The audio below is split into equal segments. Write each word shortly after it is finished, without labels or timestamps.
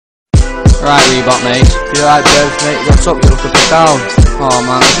Right, Reebok, mate. You alright, babes, mate? What's up? You look a bit down. Oh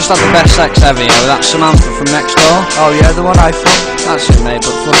man, I just had the best sex ever, yeah, with that Samantha from next door. Oh yeah, the one I fucked. That's it, mate,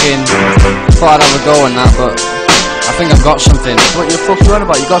 but fucking thought I'd have a go in that, but I think I've got something. What the fuck you on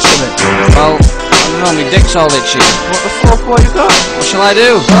about? You got something? Well, I don't know, my dick's all itchy. What the fuck? What you got? What shall I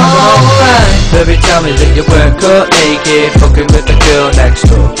do? Alright. Baby, tell me that you weren't caught naked, fucking with the girl next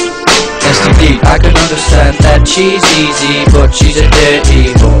door. STD, I can understand that she's easy, but she's a dirty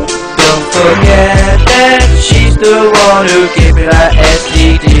whore. Don't forget that she's the one who gave me that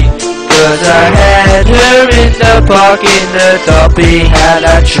STD. Cause I had her in the park in the top behind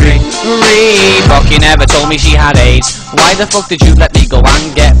a tree. Reebok, you never told me she had AIDS. Why the fuck did you let me go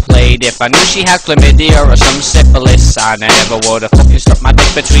and get played? If I knew she had chlamydia or some syphilis, I never would've fucking stuck my dick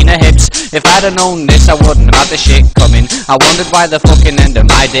between her hips. If I'd have known this, I wouldn't have had the shit coming. I wondered why the fucking end of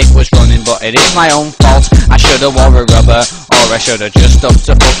my dick was running, but it is my own fault. I should've wore a rubber, or I should've just stuck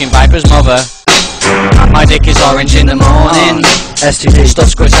to fucking Viper's mother. My dick is orange in the morning. STD. Stuff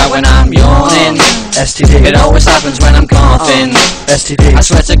squirts out when I'm yawning. STD. It always happens when I'm coughing. STD. I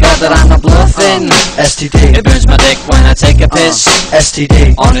swear to God that I'm not bluffing. STD. It burns my dick when I take a piss.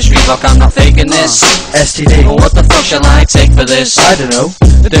 STD. Honest Reebok, I'm not faking this. STD. Well, what the fuck shall I take for this? I don't know.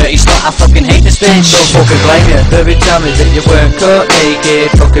 The dirty slut, I fucking hate this bitch. Don't fucking blame you. Baby, tell me that you weren't caught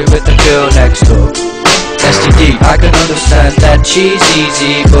naked, fucking with the girl next door. STD, I can understand that she's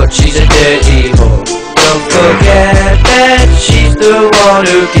easy, but she's a dirty whore. Don't forget that she's the one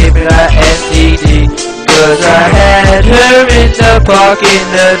who gave me that STD. Cause I had her in the park in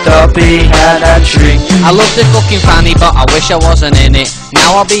the top behind a tree. I love the fucking fanny, but I wish I wasn't in it.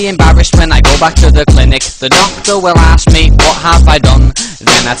 Now I'll be embarrassed when I go back to the clinic. The doctor will ask me, what have I done?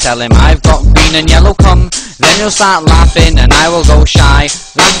 Then I tell him I've got green and yellow cum. Then he'll start laughing and I will go shy.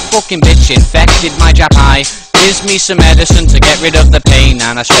 That fucking bitch infected my jap eye. Gives me some medicine to get rid of the pain,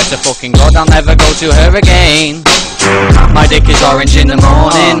 and I swear to fucking God I'll never go to her again. My dick is orange in the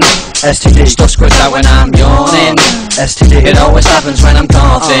morning. STD. Stuff squirts out when I'm yawning. STD. It always happens when I'm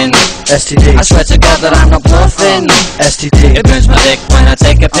coughing. STD. I swear to God that I'm not bluffing. STD. It burns my dick when I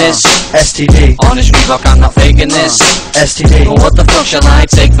take a piss. STD. Honest Reebok, I'm not faking this. STD. Well, what the fuck shall I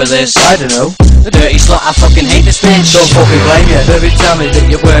take for this? I don't know. The dirty slut, I fucking hate this bitch. Don't fucking blame you. Baby, tell me that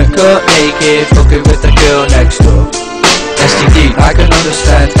you weren't caught naked, fucking with the girl next door. STD, I can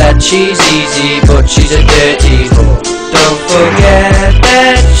understand that she's easy, but she's a dirty whore. Don't forget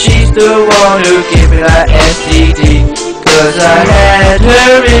that she's the one who gave me that STD. Cause I had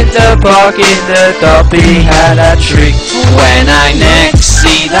her in the park in the top behind a tree. When I next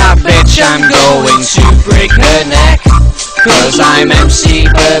see that bitch, I'm going to break her neck. Cause I'm MC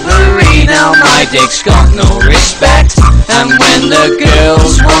Burberry, now my dick's got no respect. And when the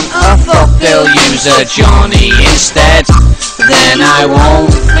girls want a fuck, they'll use a Johnny instead. Then I won't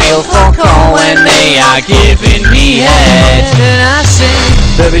feel fuck all when they are giving me head. And I sing,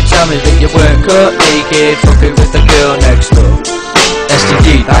 baby, tell me that you weren't caught naked, fucking with the girl next door.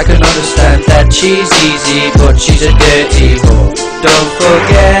 STD, I can understand that she's easy, but she's a dirty whore. Don't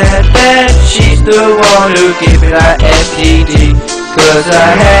forget that she's the one who gave me that STD. Cause I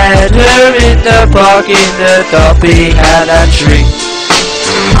had her in the park in the top behind a tree.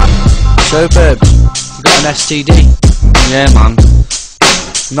 So babe, you got an STD? yeah man.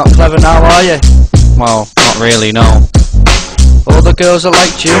 Not clever now, are you? Well, not really, no. All the girls that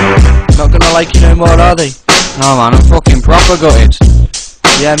liked you, not gonna like you no more, are they? No man, I'm fucking proper gutted.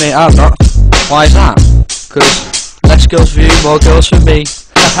 Yeah mate, I'm not. Why is that? Cause less girls for you, more girls for me.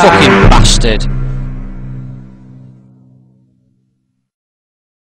 Fucking bastard.